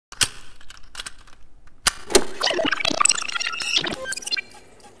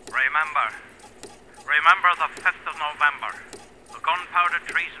Remember the 5th of November, the gunpowder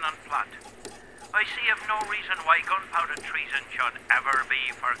treason and plot. I see of no reason why gunpowder treason should ever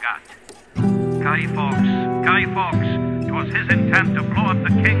be forgot. Guy Fawkes, 'twas his intent to blow up the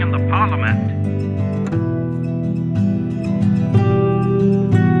king and the parliament.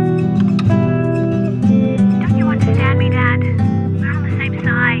 Don't you understand me, Dad? We're on the same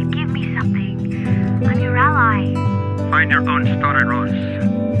side. Give me something. I'm your ally. Find your own story, Rose.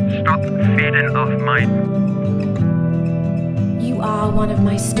 Stop feeding off mine. You are one of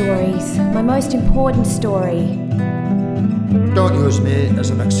my stories, my most important story. Don't use me as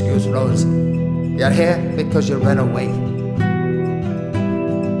an excuse, Rose. You're here because you ran away.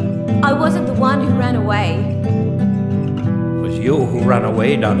 I wasn't the one who ran away. It was you who ran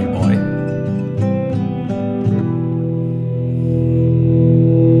away, Danny boy.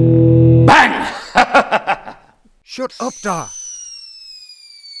 Bang! Shut up, Dar.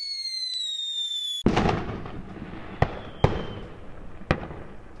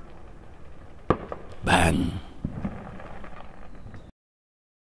 Bang.